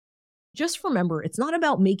just remember, it's not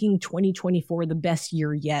about making 2024 the best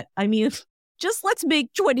year yet. I mean, just let's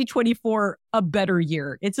make 2024 a better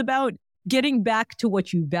year. It's about getting back to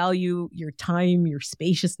what you value, your time, your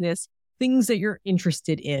spaciousness, things that you're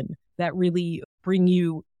interested in that really bring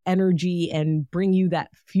you energy and bring you that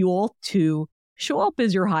fuel to show up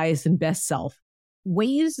as your highest and best self.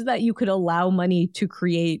 Ways that you could allow money to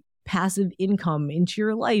create passive income into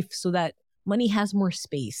your life so that money has more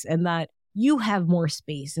space and that you have more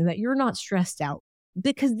space and that you're not stressed out.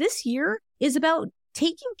 Because this year is about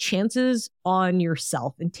taking chances on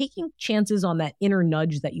yourself and taking chances on that inner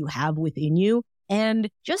nudge that you have within you and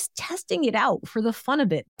just testing it out for the fun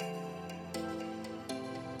of it.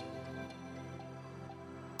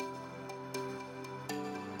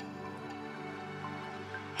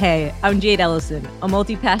 Hey, I'm Jade Ellison, a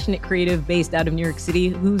multi-passionate creative based out of New York City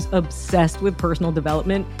who's obsessed with personal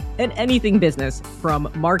development and anything business,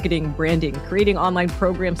 from marketing, branding, creating online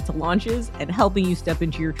programs to launches, and helping you step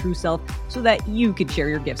into your true self so that you can share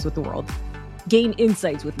your gifts with the world. Gain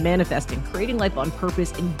insights with manifesting, creating life on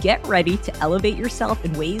purpose, and get ready to elevate yourself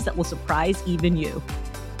in ways that will surprise even you.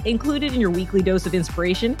 Included in your weekly dose of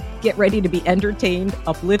inspiration, get ready to be entertained,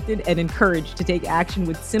 uplifted, and encouraged to take action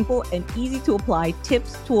with simple and easy to apply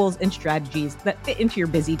tips, tools, and strategies that fit into your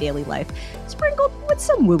busy daily life, sprinkled with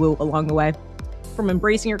some woo-woo along the way. From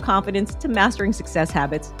embracing your confidence to mastering success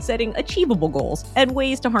habits, setting achievable goals, and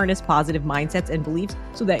ways to harness positive mindsets and beliefs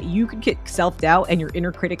so that you can kick self-doubt and your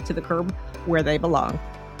inner critic to the curb where they belong.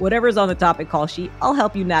 Whatever's on the topic call sheet, I'll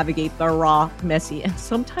help you navigate the raw, messy, and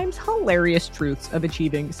sometimes hilarious truths of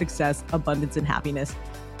achieving success, abundance, and happiness,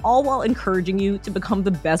 all while encouraging you to become the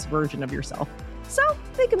best version of yourself. So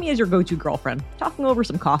think of me as your go-to girlfriend, talking over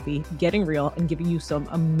some coffee, getting real, and giving you some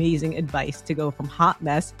amazing advice to go from hot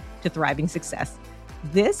mess to thriving success.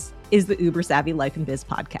 This is the Uber Savvy Life and Biz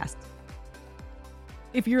podcast.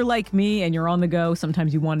 If you're like me and you're on the go,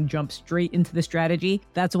 sometimes you want to jump straight into the strategy.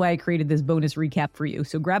 That's why I created this bonus recap for you.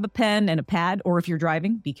 So grab a pen and a pad, or if you're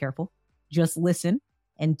driving, be careful. Just listen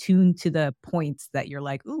and tune to the points that you're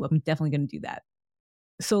like, ooh, I'm definitely going to do that.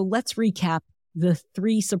 So let's recap the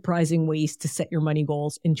 3 surprising ways to set your money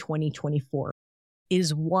goals in 2024.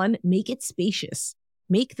 Is 1, make it spacious.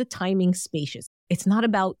 Make the timing spacious. It's not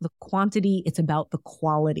about the quantity, it's about the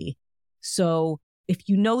quality. So if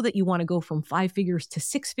you know that you want to go from 5 figures to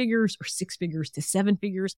 6 figures or 6 figures to 7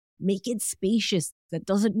 figures, make it spacious. That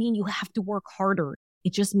doesn't mean you have to work harder.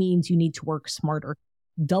 It just means you need to work smarter.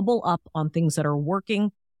 Double up on things that are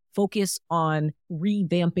working. Focus on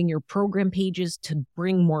revamping your program pages to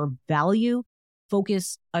bring more value.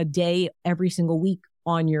 Focus a day every single week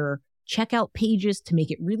on your checkout pages to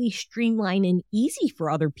make it really streamlined and easy for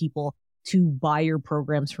other people to buy your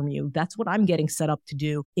programs from you. That's what I'm getting set up to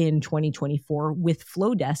do in 2024 with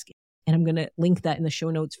Flowdesk. And I'm going to link that in the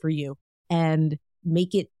show notes for you and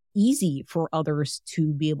make it easy for others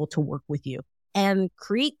to be able to work with you and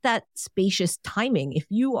create that spacious timing. If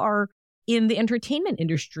you are in the entertainment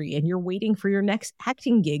industry and you're waiting for your next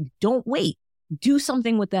acting gig, don't wait. Do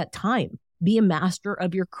something with that time. Be a master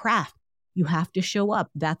of your craft. You have to show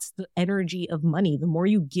up. That's the energy of money. The more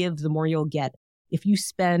you give, the more you'll get. If you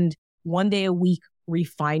spend 1 day a week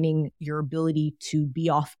refining your ability to be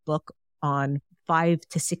off book on 5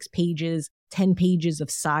 to 6 pages, 10 pages of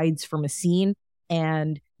sides from a scene,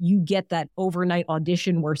 and you get that overnight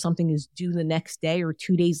audition where something is due the next day or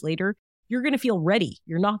 2 days later, you're going to feel ready.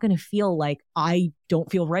 You're not going to feel like, I don't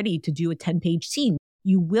feel ready to do a 10-page scene.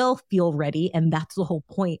 You will feel ready. And that's the whole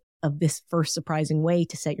point of this first surprising way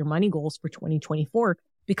to set your money goals for 2024,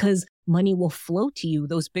 because money will flow to you.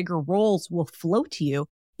 Those bigger roles will flow to you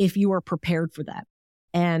if you are prepared for that.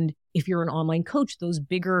 And if you're an online coach, those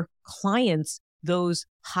bigger clients, those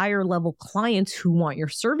higher level clients who want your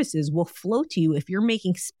services will flow to you if you're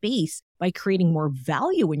making space by creating more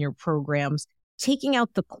value in your programs, taking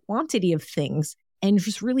out the quantity of things and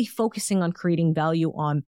just really focusing on creating value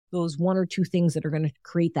on those 1 or 2 things that are going to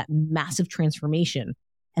create that massive transformation,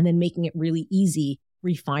 and then making it really easy,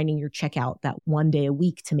 refining your checkout that 1 day a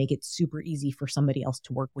week to make it super easy for somebody else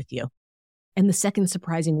to work with you. And the second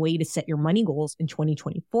surprising way to set your money goals in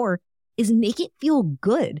 2024 is make it feel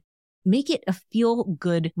good. Make it a feel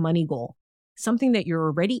good money goal. Something that you're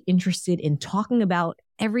already interested in talking about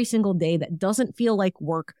every single day that doesn't feel like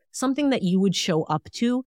work. Something that you would show up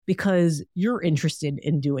to because you're interested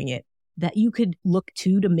in doing it. That you could look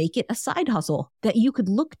to make it a side hustle. That you could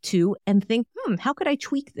look to and think, how could I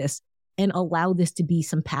tweak this and allow this to be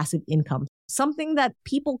some passive income? Something that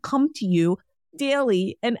people come to you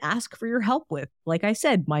daily and ask for your help with. Like I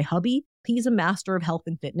said, my hubby, he's a master of health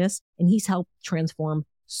and fitness, and he's helped transform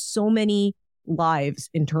so many lives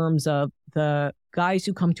in terms of the guys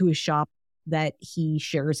who come to his shop that he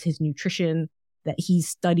shares his nutrition, that he's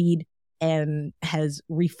studied and has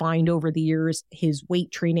refined over the years, his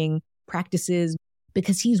weight training practices,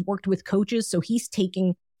 because he's worked with coaches. So he's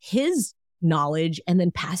taking his knowledge and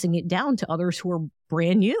then passing it down to others who are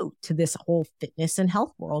brand new to this whole fitness and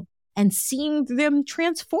health world and seeing them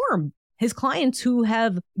transform. His clients who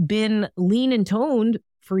have been lean and toned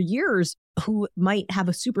for years, who might have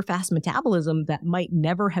a super fast metabolism that might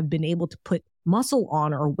never have been able to put muscle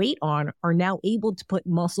on or weight on, are now able to put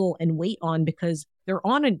muscle and weight on because they're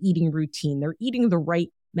on an eating routine. They're eating the right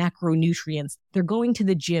macronutrients. They're going to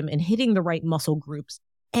the gym and hitting the right muscle groups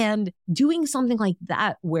and doing something like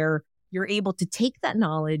that where you're able to take that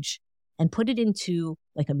knowledge and put it into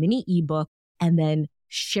like a mini ebook and then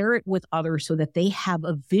share it with others so that they have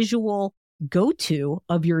a visual go-to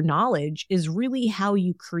of your knowledge is really how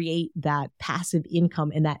you create that passive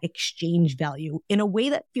income and that exchange value in a way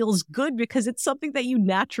that feels good because it's something that you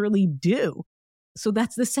naturally do. So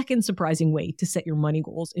that's the second surprising way to set your money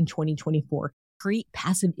goals in 2024. Create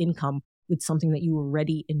passive income with something that you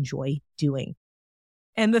already enjoy doing.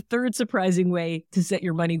 And the third surprising way to set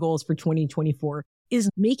your money goals for 2024 is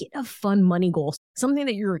make it a fun money goal, something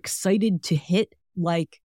that you're excited to hit,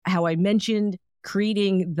 like how I mentioned,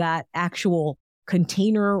 creating that actual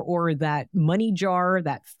container or that money jar,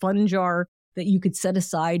 that fun jar that you could set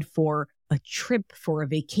aside for a trip, for a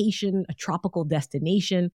vacation, a tropical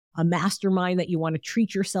destination, a mastermind that you want to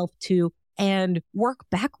treat yourself to, and work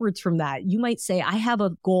backwards from that. You might say, I have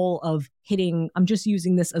a goal of hitting, I'm just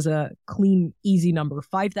using this as a clean, easy number,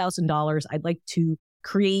 $5,000. I'd like to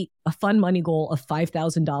create a fun money goal of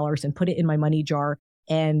 $5,000 and put it in my money jar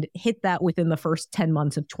and hit that within the first 10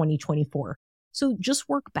 months of 2024. So just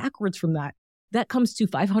work backwards from that. That comes to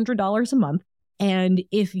 $500 a month. And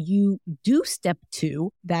if you do step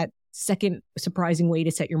two, that second surprising way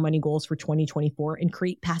to set your money goals for 2024 and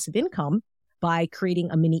create passive income by creating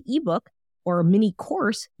a mini ebook or a mini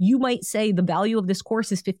course, you might say the value of this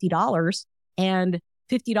course is $50 and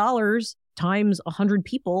 $50 times 100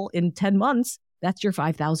 people in 10 months, that's your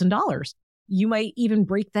 $5,000. You might even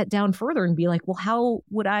break that down further and be like, well, how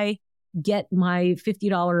would I get my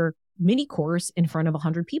 $50 mini course in front of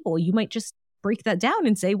 100 people? You might just break that down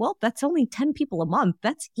and say, well, that's only 10 people a month.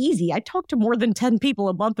 That's easy. I talk to more than 10 people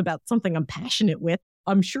a month about something I'm passionate with.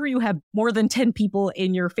 I'm sure you have more than 10 people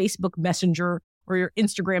in your Facebook Messenger or your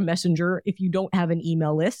Instagram Messenger if you don't have an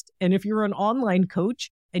email list. And if you're an online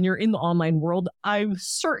coach and you're in the online world, I'm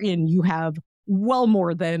certain you have well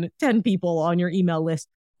more than 10 people on your email list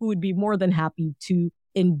who would be more than happy to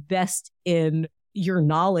invest in your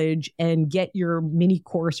knowledge and get your mini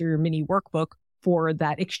course or your mini workbook for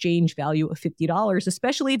that exchange value of $50,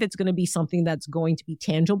 especially if it's going to be something that's going to be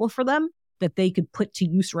tangible for them, that they could put to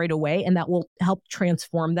use right away, and that will help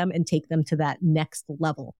transform them and take them to that next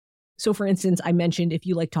level. So for instance, I mentioned if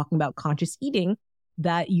you like talking about conscious eating,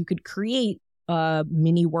 that you could create a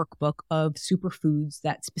mini workbook of superfoods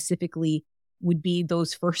that specifically would be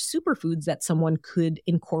those first superfoods that someone could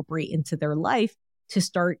incorporate into their life to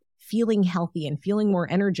start feeling healthy and feeling more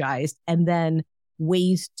energized, and then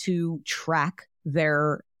ways to track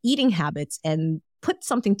their eating habits and put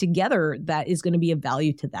something together that is going to be of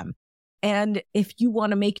value to them. And if you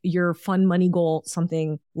want to make your fun money goal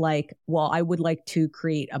something like, well, I would like to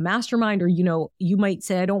create a mastermind, or, you might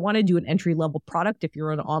say, I don't want to do an entry-level product if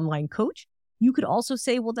you're an online coach. You could also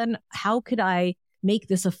say, well, then how could I make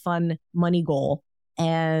this a fun money goal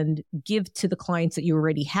and give to the clients that you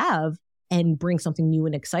already have and bring something new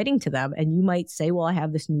and exciting to them? And you might say, well, I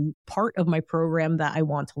have this new part of my program that I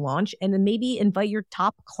want to launch, and then maybe invite your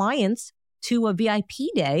top clients to a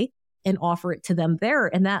VIP day and offer it to them there.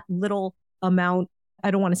 And that little amount, I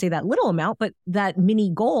don't want to say that little amount, but that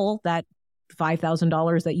mini goal, that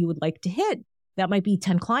 $5,000 that you would like to hit, that might be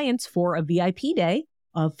 10 clients for a VIP day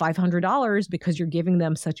of $500 because you're giving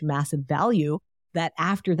them such massive value that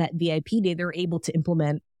after that VIP day, they're able to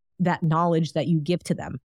implement that knowledge that you give to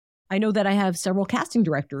them. I know that I have several casting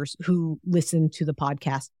directors who listen to the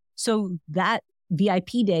podcast. So that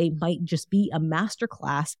VIP day might just be a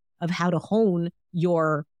masterclass of how to hone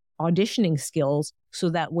your auditioning skills so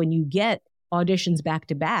that when you get auditions back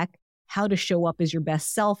to back, how to show up as your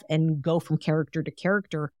best self and go from character to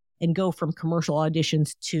character and go from commercial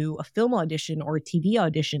auditions to a film audition or a TV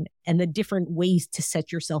audition, and the different ways to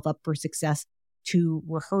set yourself up for success to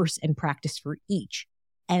rehearse and practice for each.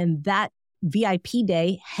 And that VIP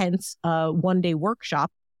day, hence a one-day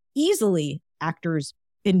workshop, easily actors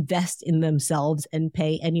invest in themselves and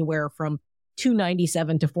pay anywhere from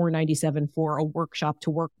 $297 to $497 for a workshop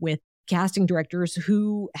to work with casting directors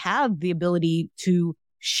who have the ability to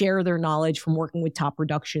share their knowledge from working with top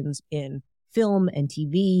productions in film and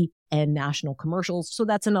TV and national commercials. So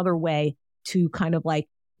that's another way to kind of like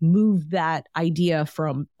move that idea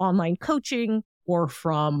from online coaching or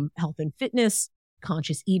from health and fitness,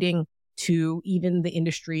 conscious eating, to even the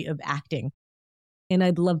industry of acting. And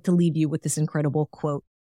I'd love to leave you with this incredible quote.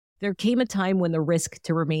 There came a time when the risk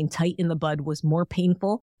to remain tight in the bud was more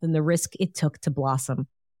painful than the risk it took to blossom.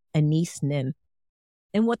 Anais Nin.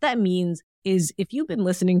 And what that means is if you've been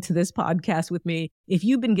listening to this podcast with me, if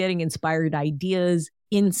you've been getting inspired ideas,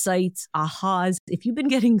 insights, ahas, if you've been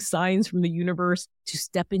getting signs from the universe to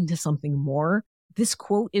step into something more, this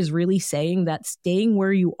quote is really saying that staying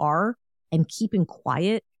where you are and keeping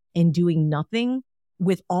quiet and doing nothing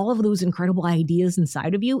with all of those incredible ideas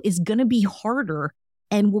inside of you is going to be harder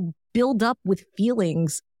and will build up with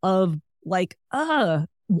feelings of like,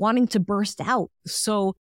 wanting to burst out.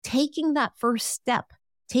 So taking that first step,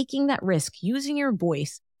 taking that risk, using your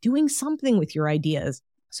voice, doing something with your ideas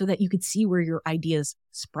so that you could see where your ideas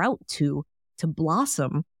sprout to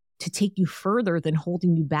blossom, to take you further than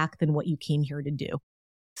holding you back than what you came here to do.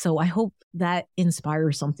 So I hope that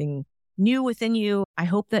inspires something new within you. I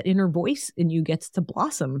hope that inner voice in you gets to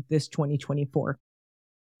blossom this 2024.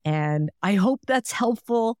 And I hope that's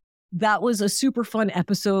helpful. That was a super fun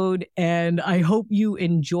episode, and I hope you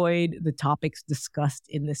enjoyed the topics discussed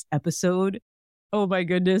in this episode. Oh my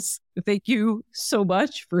goodness. Thank you so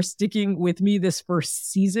much for sticking with me this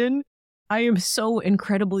first season. I am so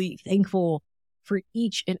incredibly thankful for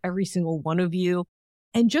each and every single one of you.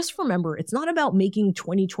 And just remember, it's not about making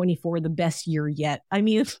 2024 the best year yet. I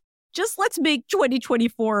mean, just let's make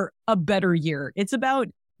 2024 a better year. It's about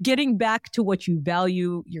getting back to what you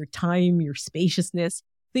value, your time, your spaciousness,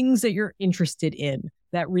 things that you're interested in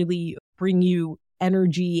that really bring you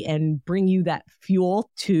energy and bring you that fuel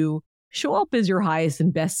to show up as your highest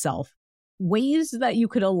and best self. Ways that you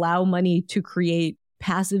could allow money to create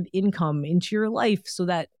passive income into your life so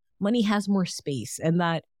that money has more space and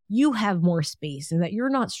that you have more space and that you're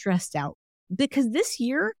not stressed out. Because this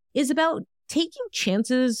year is about taking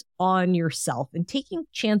chances on yourself and taking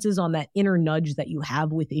chances on that inner nudge that you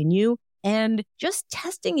have within you and just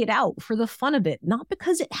testing it out for the fun of it, not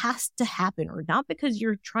because it has to happen or not because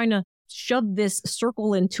you're trying to shove this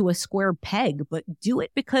circle into a square peg, but do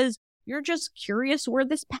it because you're just curious where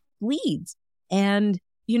this path leads. And,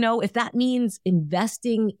 you know, if that means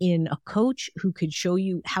investing in a coach who could show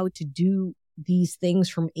you how to do these things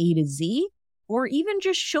from A to Z, or even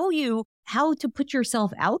just show you how to put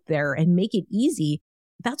yourself out there and make it easy,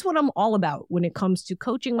 that's what I'm all about when it comes to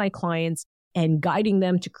coaching my clients and guiding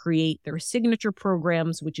them to create their signature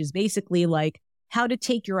programs, which is basically like how to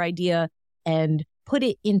take your idea and put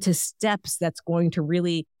it into steps that's going to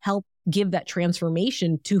really help give that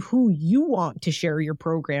transformation to who you want to share your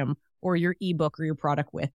program or your ebook or your product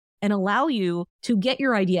with, and allow you to get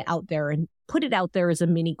your idea out there and put it out there as a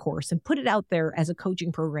mini course and put it out there as a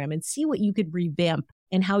coaching program and see what you could revamp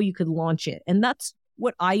and how you could launch it. And that's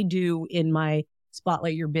what I do in my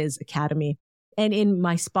Spotlight Your Biz Academy. And in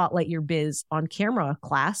my Spotlight Your Biz on camera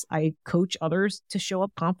class, I coach others to show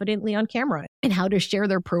up confidently on camera and how to share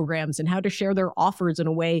their programs and how to share their offers in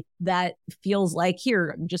a way that feels like,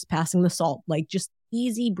 here, I'm just passing the salt, like just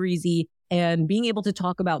easy breezy, and being able to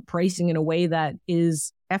talk about pricing in a way that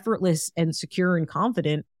is effortless and secure and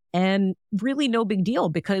confident and really no big deal,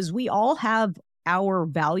 because we all have our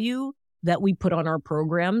value that we put on our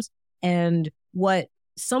programs, and what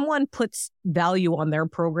someone puts value on their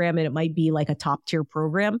program, and it might be like a top tier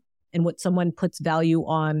program, and what someone puts value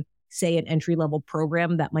on, say an entry level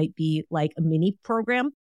program that might be like a mini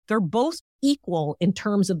program, they're both equal in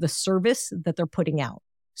terms of the service that they're putting out.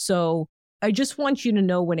 So I just want you to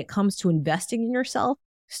know, when it comes to investing in yourself,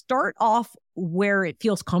 start off where it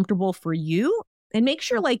feels comfortable for you, and make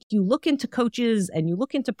sure like you look into coaches and you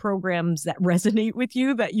look into programs that resonate with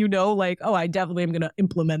you, that you know, like, oh, I definitely am going to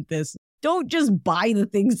implement this. Don't just buy the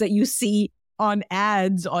things that you see on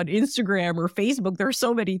ads on Instagram or Facebook. There are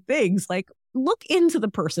so many things. Like, look into the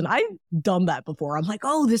person. I've done that before. I'm like,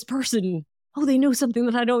 oh, this person, oh, they know something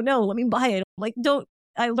that I don't know. Let me buy it. Like,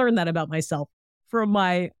 I learned that about myself from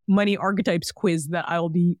my money archetypes quiz that I'll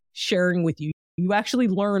be sharing with you. You actually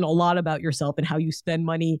learn a lot about yourself and how you spend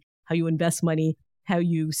money, how you invest money, how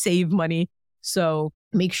you save money. So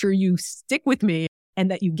make sure you stick with me and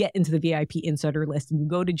that you get into the VIP insider list, and you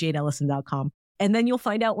go to jadeellison.com. And then you'll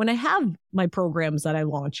find out when I have my programs that I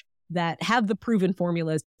launch that have the proven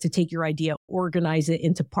formulas to take your idea, organize it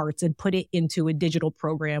into parts, and put it into a digital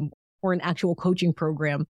program or an actual coaching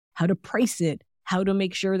program, how to price it, how to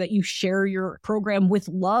make sure that you share your program with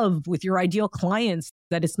love with your ideal clients,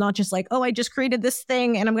 that it's not just like, oh, I just created this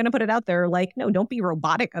thing and I'm going to put it out there. Like, no, don't be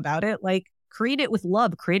robotic about it. Like, create it with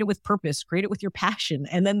love, create it with purpose, create it with your passion.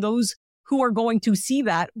 And then those who are going to see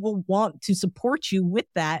that will want to support you with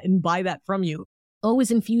that and buy that from you.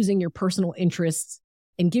 Always infusing your personal interests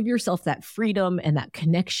and give yourself that freedom and that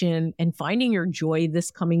connection and finding your joy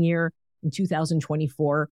this coming year in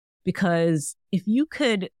 2024. Because if you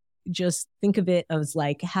could just think of it as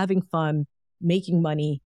like having fun, making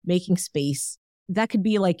money, making space, that could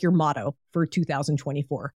be like your motto for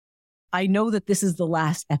 2024. I know that this is the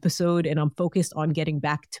last episode and I'm focused on getting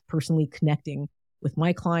back to personally connecting with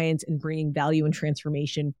my clients and bringing value and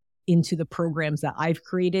transformation into the programs that I've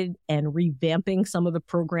created and revamping some of the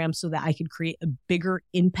programs so that I could create a bigger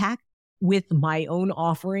impact with my own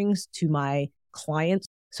offerings to my clients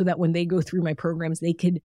so that when they go through my programs, they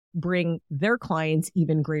could bring their clients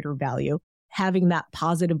even greater value, having that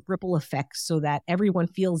positive ripple effect so that everyone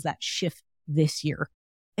feels that shift this year.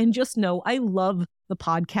 And just know I love the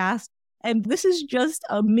podcast. And this is just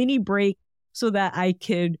a mini break so that I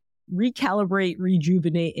could recalibrate,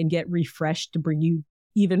 rejuvenate, and get refreshed to bring you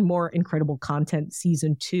even more incredible content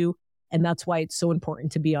season 2. And that's why it's so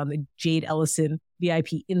important to be on the Jade Ellison VIP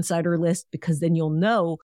Insider list, because then you'll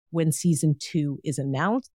know when season 2 is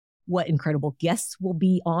announced, what incredible guests will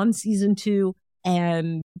be on season 2.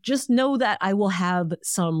 And just know that I will have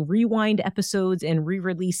some rewind episodes and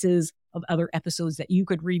re-releases of other episodes that you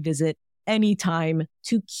could revisit anytime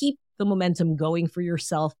to keep the momentum going for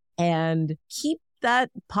yourself and keep that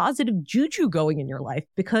positive juju going in your life.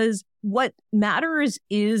 Because what matters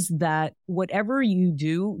is that whatever you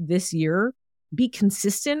do this year, be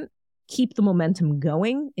consistent, keep the momentum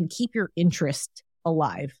going, and keep your interest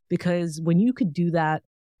alive. Because when you could do that,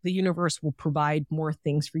 the universe will provide more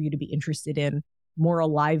things for you to be interested in, more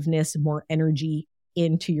aliveness, more energy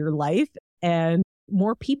into your life, and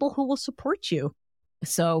more people who will support you.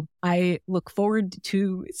 So I look forward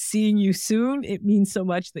to seeing you soon. It means so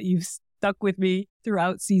much that you've stuck with me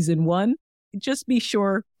throughout season 1. Just be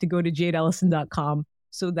sure to go to jadeellison.com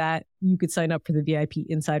so that you could sign up for the VIP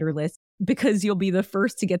Insider list, because you'll be the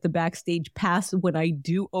first to get the backstage pass when I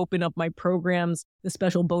do open up my programs, the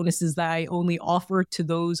special bonuses that I only offer to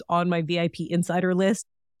those on my VIP Insider list.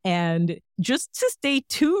 And just to stay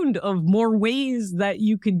tuned of more ways that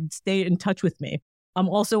you can stay in touch with me. I'm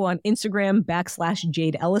also on Instagram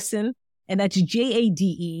 /Jade Ellison, and that's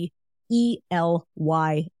JadeElYsan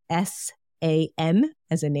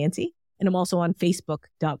as in Nancy. And I'm also on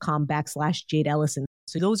Facebook.com /Jade Ellison.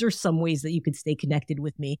 So those are some ways that you could stay connected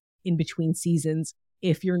with me in between seasons.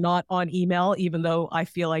 If you're not on email, even though I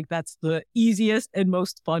feel like that's the easiest and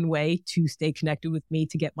most fun way to stay connected with me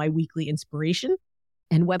to get my weekly inspiration.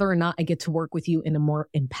 And whether or not I get to work with you in a more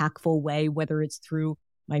impactful way, whether it's through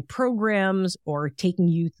my programs or taking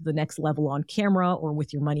you to the next level on camera or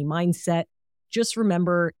with your money mindset, just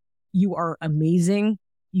remember you are amazing.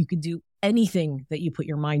 You could do anything that you put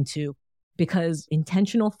your mind to, because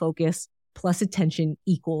intentional focus plus attention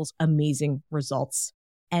equals amazing results.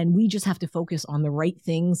 And we just have to focus on the right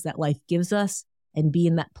things that life gives us and be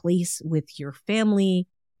in that place with your family,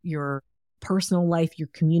 your personal life, your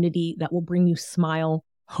community that will bring you smile,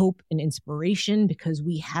 hope, and inspiration, because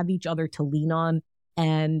we have each other to lean on.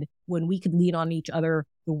 And when we can lean on each other,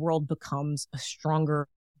 the world becomes a stronger,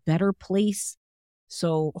 better place.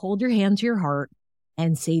 So hold your hand to your heart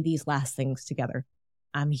and say these last things together.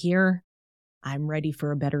 I'm here. I'm ready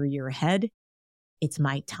for a better year ahead. It's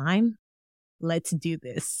my time. Let's do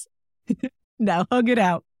this. Now hug it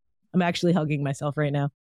out. I'm actually hugging myself right now,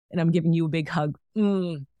 and I'm giving you a big hug,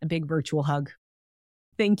 a big virtual hug.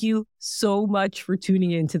 Thank you so much for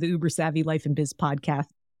tuning in to the Uber Savvy Life and Biz podcast.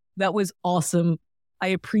 That was awesome. I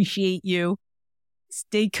appreciate you.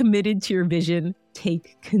 Stay committed to your vision,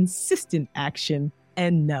 take consistent action,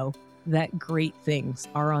 and know that great things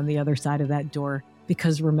are on the other side of that door.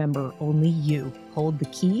 Because remember, only you hold the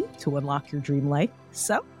key to unlock your dream life.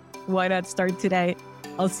 So why not start today?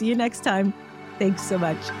 I'll see you next time. Thanks so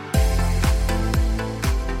much.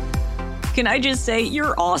 Can I just say,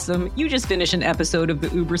 you're awesome. You just finished an episode of the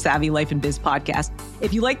Uber Savvy Life and Biz podcast.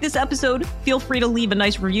 If you like this episode, feel free to leave a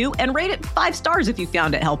nice review and rate it 5 stars if you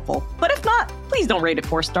found it helpful. But if not, please don't rate it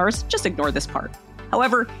 4 stars. Just ignore this part.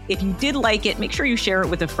 However, if you did like it, make sure you share it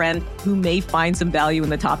with a friend who may find some value in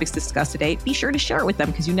the topics discussed today. Be sure to share it with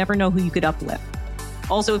them, because you never know who you could uplift.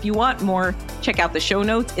 Also, if you want more, check out the show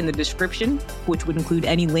notes in the description, which would include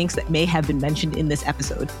any links that may have been mentioned in this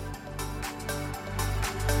episode.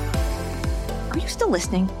 Are you still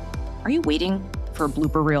listening? Are you waiting for a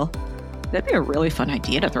blooper reel? That'd be a really fun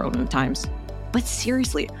idea to throw in the Times. But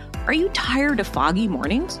seriously, are you tired of foggy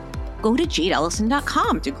mornings? Go to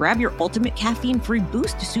jadeellison.com to grab your ultimate caffeine-free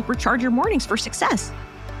boost to supercharge your mornings for success.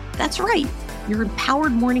 That's right, your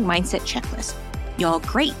empowered morning mindset checklist. Your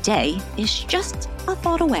great day is just a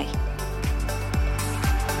thought away.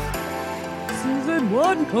 Season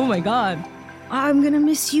 1. Oh my God. I'm going to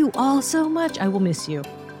miss you all so much. I will miss you.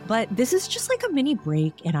 But this is just like a mini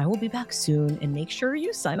break, and I will be back soon. And make sure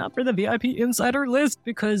you sign up for the VIP Insider list,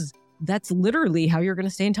 because that's literally how you're going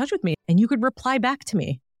to stay in touch with me. And you could reply back to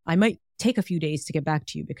me. I might take a few days to get back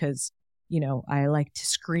to you because, I like to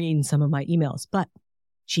screen some of my emails. But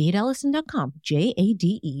jadeellison.com,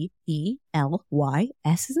 JADEELY,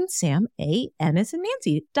 S as in Sam, AN as in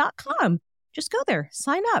Nancy.com. Just go there,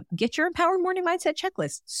 sign up, get your Empowered Morning Mindset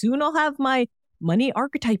checklist. Soon I'll have my Money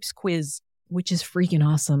Archetypes quiz, which is freaking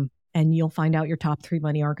awesome. And you'll find out your top 3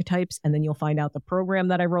 money archetypes. And then you'll find out the program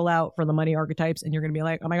that I roll out for the money archetypes. And you're going to be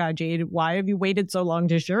like, oh my God, Jade, why have you waited so long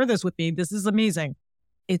to share this with me? This is amazing.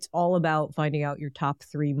 It's all about finding out your top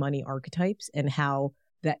 3 money archetypes and how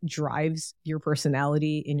that drives your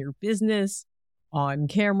personality in your business, on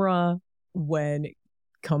camera, when it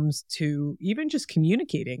comes to even just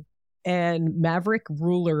communicating. And Maverick,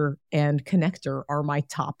 Ruler, and Connector are my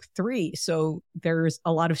top 3. So there's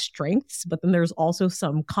a lot of strengths, but then there's also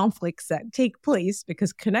some conflicts that take place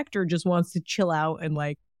because Connector just wants to chill out and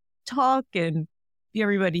like talk and be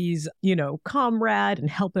everybody's, comrade and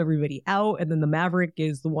help everybody out. And then the Maverick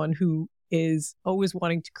is the one who is always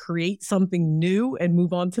wanting to create something new and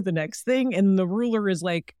move on to the next thing. And the Ruler is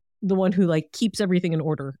like the one who like keeps everything in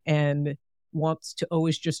order and wants to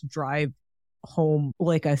always just drive home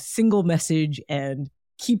like a single message and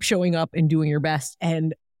keep showing up and doing your best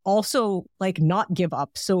and also like not give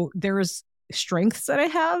up. So there's strengths that I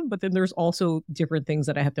have, but then there's also different things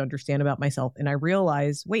that I have to understand about myself. And I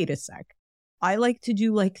realize, wait a sec, I like to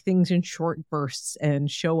do like things in short bursts and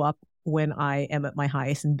show up when I am at my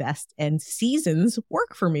highest and best, and seasons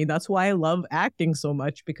work for me. That's why I love acting so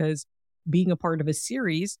much, because being a part of a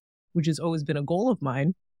series, which has always been a goal of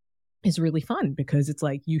mine, is really fun because it's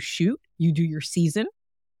like you shoot, you do your season,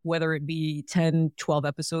 whether it be 10, 12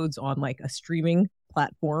 episodes on like a streaming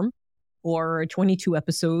platform or 22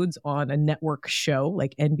 episodes on a network show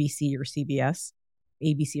like NBC or CBS,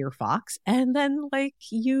 ABC or Fox. And then like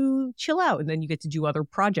you chill out and then you get to do other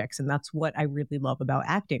projects. And that's what I really love about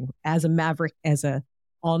acting. As a Maverick, as a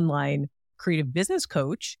online creative business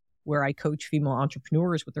coach, where I coach female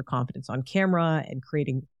entrepreneurs with their confidence on camera and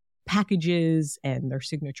creating packages and their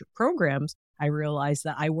signature programs, I realized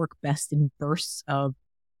that I work best in bursts of,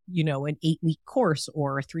 an 8-week course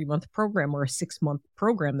or a 3-month program or a 6-month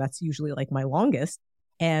program. That's usually like my longest.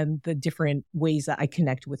 And the different ways that I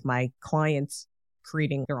connect with my clients,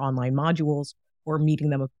 creating their online modules or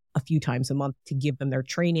meeting them a few times a month to give them their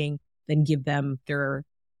training, then give them their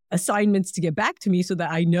assignments to get back to me so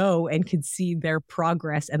that I know and can see their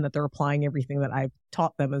progress and that they're applying everything that I've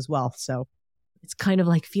taught them as well. So it's kind of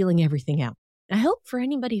like feeling everything out. I hope for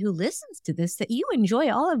anybody who listens to this that you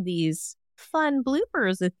enjoy all of these fun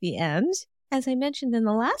bloopers at the end. As I mentioned in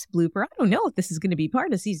the last blooper, I don't know if this is going to be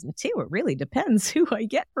part of season 2. It really depends who I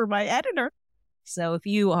get for my editor. So if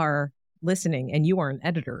you are listening and you are an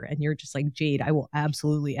editor and you're just like, Jade, I will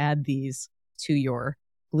absolutely add these to your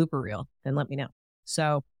blooper reel, then let me know.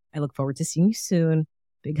 So I look forward to seeing you soon.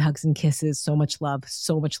 Big hugs and kisses. So much love.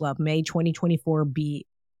 So much love. May 2024 be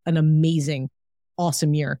an amazing,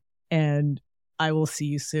 awesome year. And I will see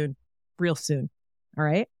you soon, real soon. All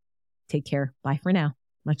right. Take care. Bye for now.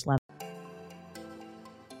 Much love.